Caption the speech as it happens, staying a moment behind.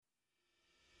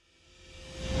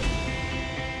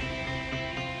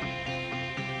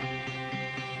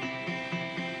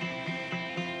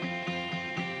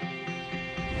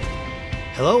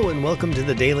Hello and welcome to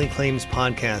the Daily Claims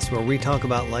Podcast, where we talk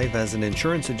about life as an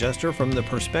insurance adjuster from the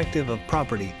perspective of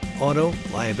property, auto,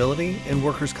 liability, and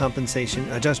workers'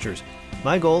 compensation adjusters.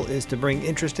 My goal is to bring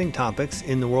interesting topics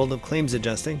in the world of claims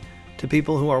adjusting to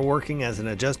people who are working as an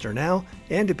adjuster now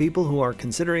and to people who are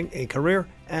considering a career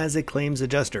as a claims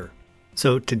adjuster.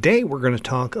 So today we're going to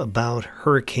talk about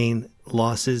hurricane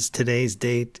losses. Today's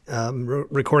date,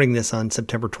 recording this on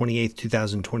September 28th,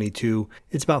 2022.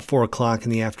 It's about 4 o'clock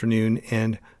in the afternoon,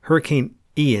 and Hurricane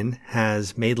Ian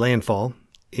has made landfall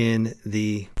in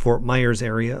the Fort Myers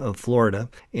area of Florida,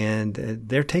 and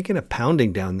they're taking a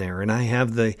pounding down there. And I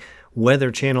have the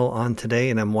Weather Channel on today,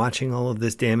 and I'm watching all of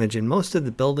this damage, and most of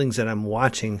the buildings that I'm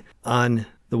watching on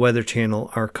the Weather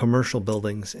Channel are commercial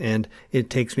buildings, and it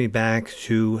takes me back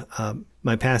to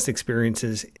my past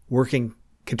experiences working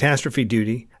catastrophe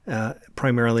duty,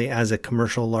 primarily as a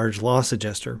commercial large loss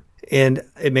adjuster. And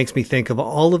it makes me think of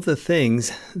all of the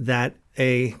things that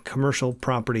a commercial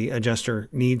property adjuster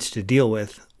needs to deal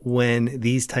with when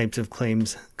these types of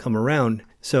claims come around.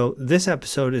 So this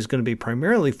episode is going to be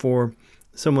primarily for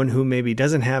someone who maybe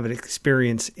doesn't have an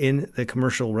experience in the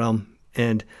commercial realm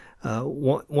and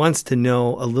wants to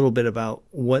know a little bit about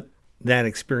what that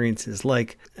experience is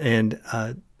like, and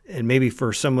maybe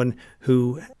for someone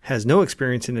who has no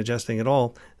experience in adjusting at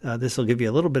all, this will give you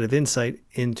a little bit of insight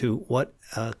into what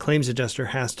a claims adjuster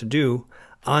has to do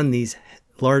on these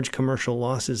large commercial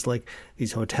losses, like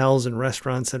these hotels and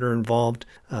restaurants that are involved,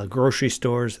 grocery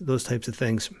stores, those types of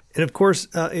things. And of course,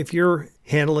 if you're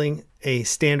handling a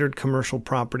standard commercial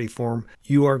property form,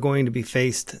 you are going to be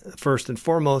faced first and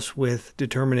foremost with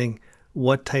determining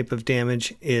what type of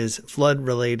damage is flood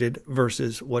related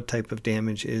versus what type of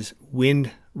damage is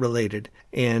wind related.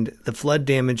 And the flood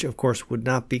damage, of course, would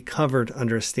not be covered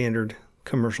under a standard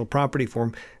commercial property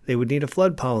form. They would need a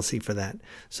flood policy for that.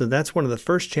 So that's one of the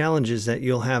first challenges that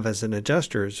you'll have as an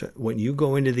adjuster is when you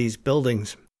go into these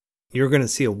buildings, you're going to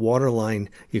see a water line.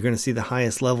 You're going to see the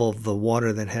highest level of the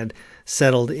water that had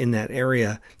settled in that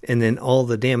area. And then all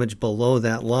the damage below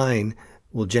that line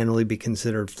will generally be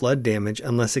considered flood damage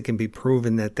unless it can be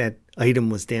proven that that item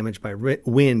was damaged by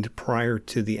wind prior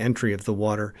to the entry of the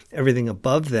water. Everything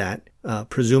above that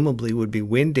presumably would be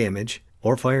wind damage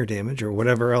or fire damage or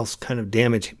whatever else kind of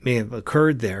damage may have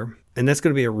occurred there. And that's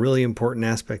going to be a really important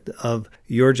aspect of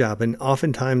your job. And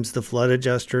oftentimes the flood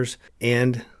adjusters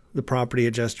and the property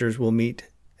adjusters will meet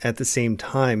at the same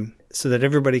time so that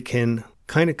everybody can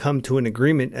kind of come to an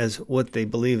agreement as what they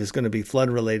believe is going to be flood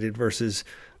related versus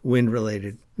wind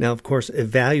related. Now, of course,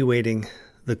 evaluating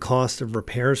the cost of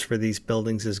repairs for these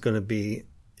buildings is going to be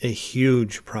a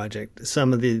huge project.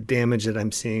 Some of the damage that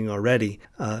I'm seeing already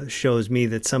shows me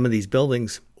that some of these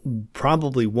buildings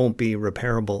probably won't be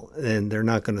repairable and they're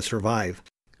not going to survive,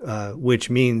 which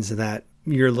means that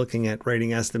you're looking at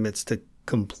writing estimates to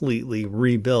completely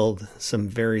rebuild some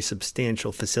very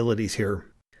substantial facilities here.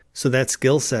 So that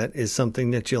skill set is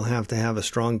something that you'll have to have a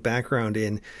strong background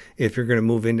in if you're going to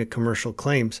move into commercial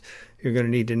claims. You're going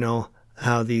to need to know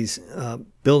how these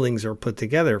buildings are put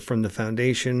together from the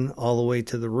foundation all the way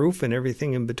to the roof and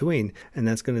everything in between. And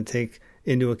that's going to take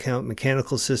into account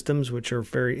mechanical systems, which are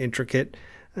very intricate.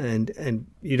 And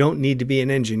you don't need to be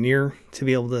an engineer to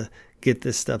be able to get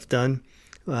this stuff done.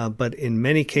 But in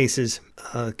many cases,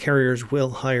 carriers will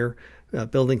hire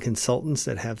building consultants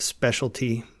that have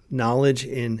specialty knowledge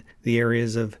in the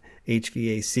areas of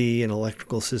HVAC and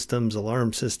electrical systems,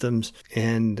 alarm systems,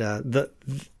 and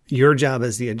your job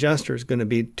as the adjuster is going to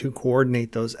be to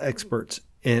coordinate those experts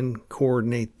and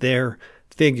coordinate their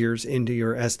figures into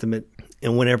your estimate.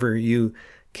 And whenever you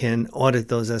can audit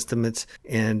those estimates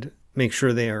and make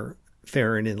sure they are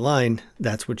fair and in line,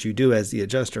 that's what you do as the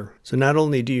adjuster. So not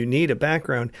only do you need a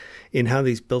background in how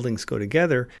these buildings go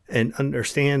together and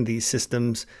understand these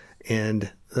systems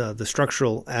and the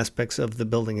structural aspects of the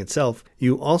building itself,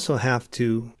 you also have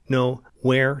to know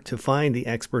where to find the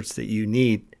experts that you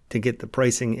need to get the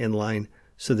pricing in line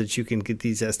so that you can get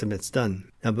these estimates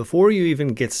done. Now, before you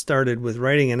even get started with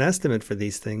writing an estimate for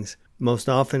these things, most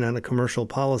often on a commercial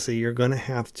policy, you're going to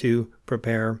have to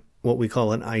prepare what we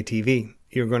call an ITV.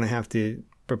 You're going to have to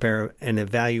prepare an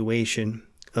evaluation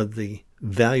of the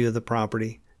value of the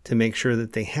property to make sure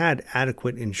that they had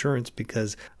adequate insurance,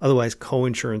 because otherwise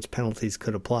co-insurance penalties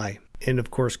could apply. And of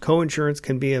course, co-insurance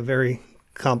can be a very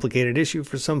complicated issue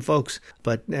for some folks,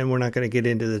 and we're not going to get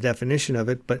into the definition of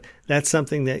it, but that's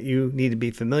something that you need to be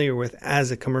familiar with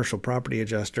as a commercial property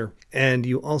adjuster. And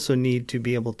you also need to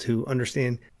be able to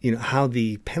understand, how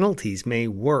the penalties may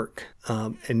work.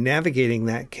 And navigating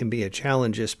that can be a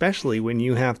challenge, especially when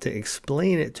you have to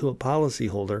explain it to a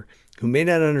policyholder who may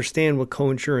not understand what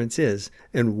coinsurance is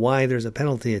and why there's a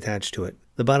penalty attached to it.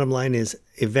 The bottom line is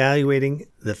evaluating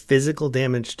the physical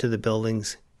damage to the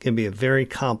buildings can be a very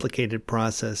complicated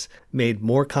process, made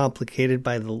more complicated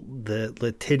by the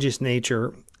litigious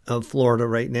nature of Florida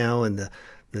right now and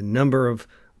the number of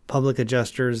public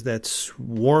adjusters that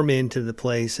swarm into the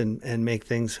place and make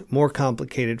things more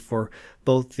complicated for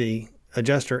both the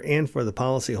adjuster and for the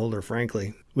policyholder,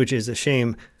 frankly, which is a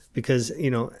shame because,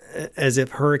 as if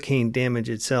hurricane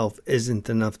damage itself isn't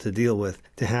enough to deal with,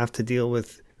 to have to deal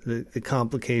with the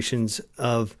complications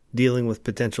of dealing with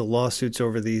potential lawsuits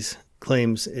over these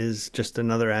claims is just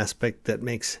another aspect that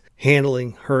makes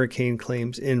handling hurricane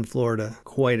claims in Florida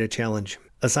quite a challenge.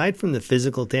 Aside from the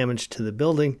physical damage to the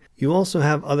building, you also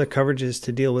have other coverages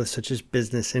to deal with, such as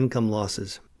business income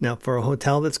losses. Now, for a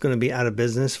hotel that's going to be out of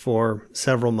business for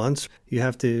several months, you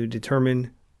have to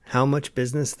determine how much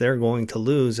business they're going to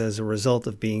lose as a result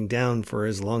of being down for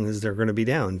as long as they're going to be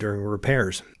down during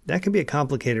repairs. That can be a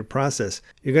complicated process.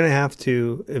 You're going to have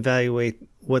to evaluate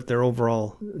what their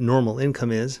overall normal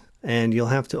income is, and you'll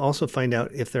have to also find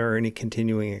out if there are any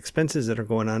continuing expenses that are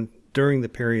going on during the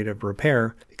period of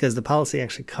repair, because the policy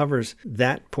actually covers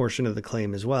that portion of the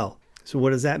claim as well. So what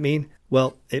does that mean?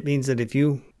 Well, it means that if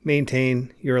you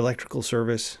maintain your electrical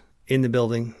service in the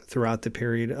building throughout the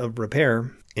period of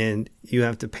repair and you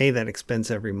have to pay that expense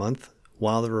every month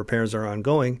while the repairs are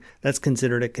ongoing, that's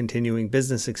considered a continuing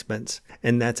business expense,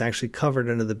 and that's actually covered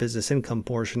under the business income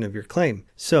portion of your claim.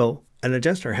 So an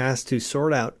adjuster has to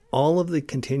sort out all of the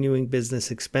continuing business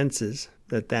expenses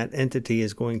that entity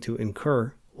is going to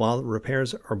incur while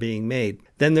repairs are being made.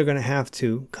 Then they're going to have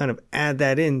to kind of add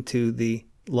that into the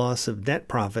loss of net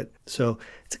profit. So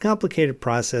it's a complicated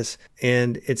process,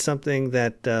 and it's something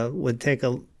that would take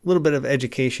a little bit of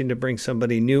education to bring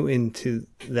somebody new into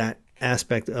that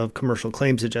aspect of commercial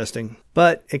claims adjusting.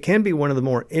 But it can be one of the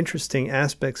more interesting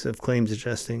aspects of claims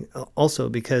adjusting also,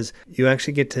 because you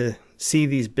actually get to see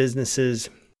these businesses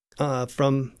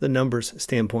from the numbers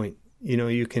standpoint.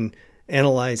 You can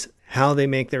analyze how they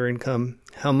make their income,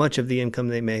 how much of the income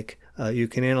they make. You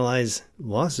can analyze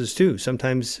losses too.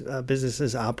 Sometimes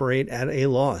businesses operate at a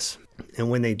loss.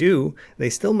 And when they do, they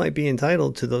still might be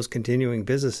entitled to those continuing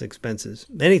business expenses.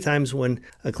 Many times when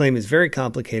a claim is very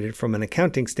complicated from an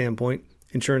accounting standpoint,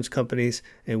 insurance companies,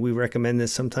 and we recommend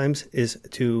this sometimes, is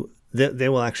they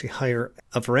will actually hire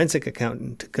a forensic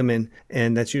accountant to come in,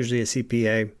 and that's usually a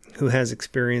CPA who has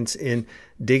experience in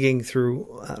digging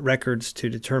through records to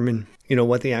determine,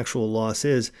 what the actual loss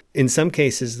is. In some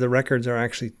cases, the records are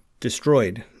actually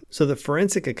destroyed. So the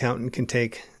forensic accountant can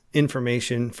take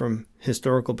information from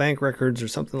historical bank records or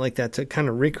something like that to kind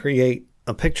of recreate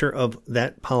a picture of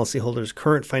that policyholder's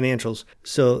current financials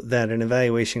so that an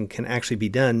evaluation can actually be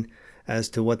done as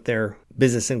to what their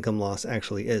business income loss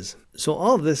actually is. So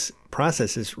all of this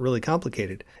process is really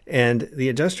complicated, and the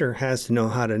adjuster has to know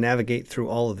how to navigate through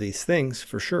all of these things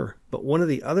for sure. But one of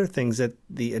the other things that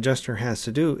the adjuster has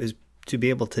to do is to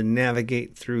be able to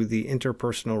navigate through the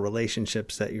interpersonal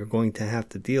relationships that you're going to have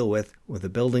to deal with the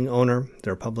building owner,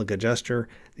 their public adjuster,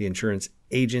 the insurance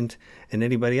agent, and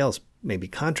anybody else, maybe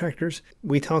contractors.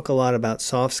 We talk a lot about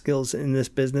soft skills in this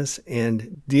business,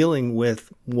 and dealing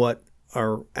with what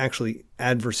are actually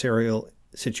adversarial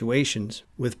situations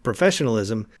with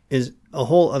professionalism is a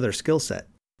whole other skill set.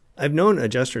 I've known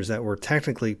adjusters that were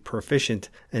technically proficient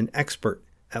and expert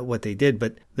at what they did,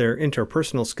 but their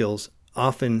interpersonal skills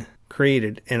often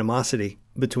created animosity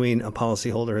between a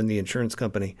policyholder and the insurance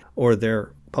company, or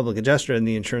their public adjuster and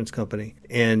the insurance company.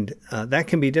 And that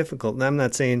can be difficult. And I'm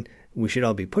not saying we should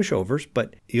all be pushovers,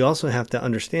 but you also have to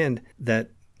understand that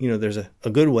there's a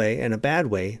good way and a bad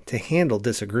way to handle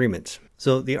disagreements.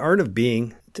 So the art of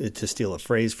being, to steal a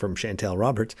phrase from Chantel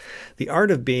Roberts, the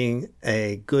art of being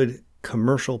a good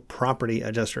commercial property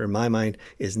adjuster, in my mind,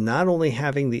 is not only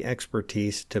having the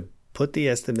expertise to put the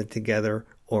estimate together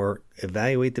or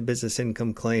evaluate the business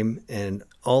income claim and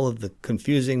all of the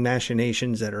confusing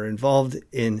machinations that are involved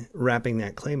in wrapping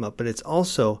that claim up, but it's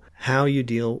also how you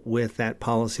deal with that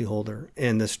policyholder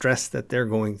and the stress that they're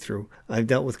going through. I've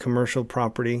dealt with commercial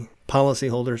property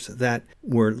policyholders that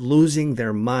were losing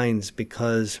their minds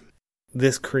because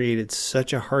this created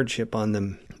such a hardship on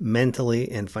them mentally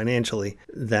and financially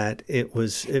that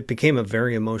it became a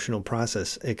very emotional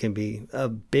process. It can be a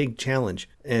big challenge,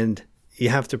 and you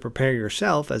have to prepare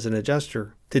yourself as an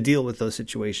adjuster to deal with those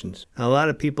situations. Now, a lot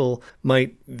of people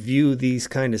might view these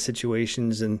kind of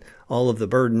situations and all of the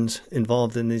burdens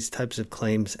involved in these types of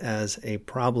claims as a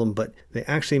problem, but they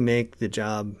actually make the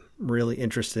job really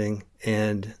interesting.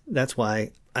 And that's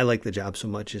why I like the job so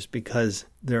much is because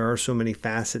there are so many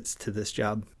facets to this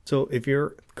job. So if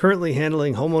you're currently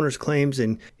handling homeowners claims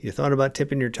and you thought about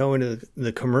tipping your toe into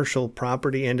the commercial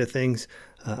property end of things,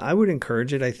 I would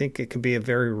encourage it. I think it can be a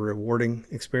very rewarding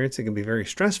experience. It can be very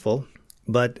stressful,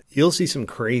 but you'll see some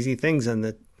crazy things on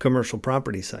the commercial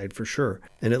property side for sure.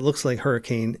 And it looks like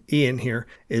Hurricane Ian here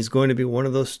is going to be one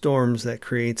of those storms that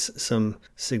creates some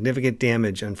significant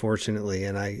damage, unfortunately.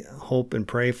 And I hope and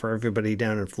pray for everybody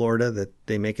down in Florida that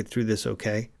they make it through this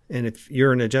okay. And if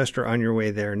you're an adjuster on your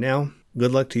way there now,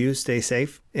 good luck to you. Stay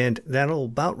safe. And that'll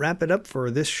about wrap it up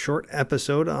for this short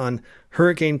episode on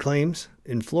hurricane claims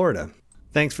in Florida.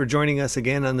 Thanks for joining us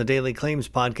again on the Daily Claims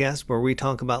Podcast, where we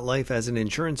talk about life as an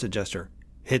insurance adjuster.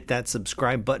 Hit that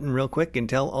subscribe button real quick and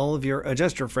tell all of your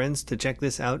adjuster friends to check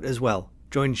this out as well.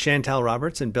 Join Chantal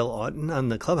Roberts and Bill Auten on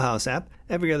the Clubhouse app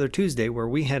every other Tuesday, where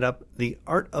we head up the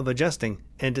art of adjusting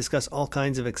and discuss all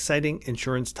kinds of exciting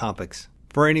insurance topics.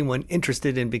 For anyone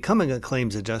interested in becoming a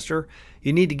claims adjuster,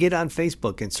 you need to get on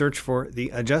Facebook and search for the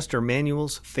Adjuster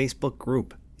Manuals Facebook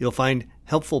group. You'll find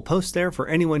helpful posts there for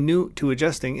anyone new to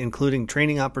adjusting, including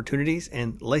training opportunities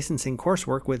and licensing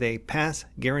coursework with a pass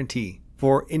guarantee.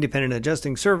 For independent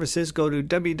adjusting services, go to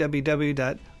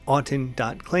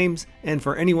www.auten.claims. And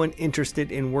for anyone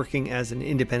interested in working as an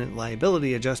independent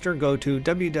liability adjuster, go to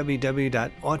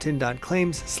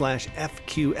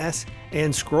www.auten.claims/FQS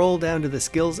and scroll down to the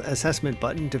skills assessment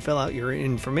button to fill out your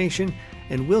information,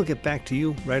 and we'll get back to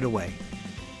you right away.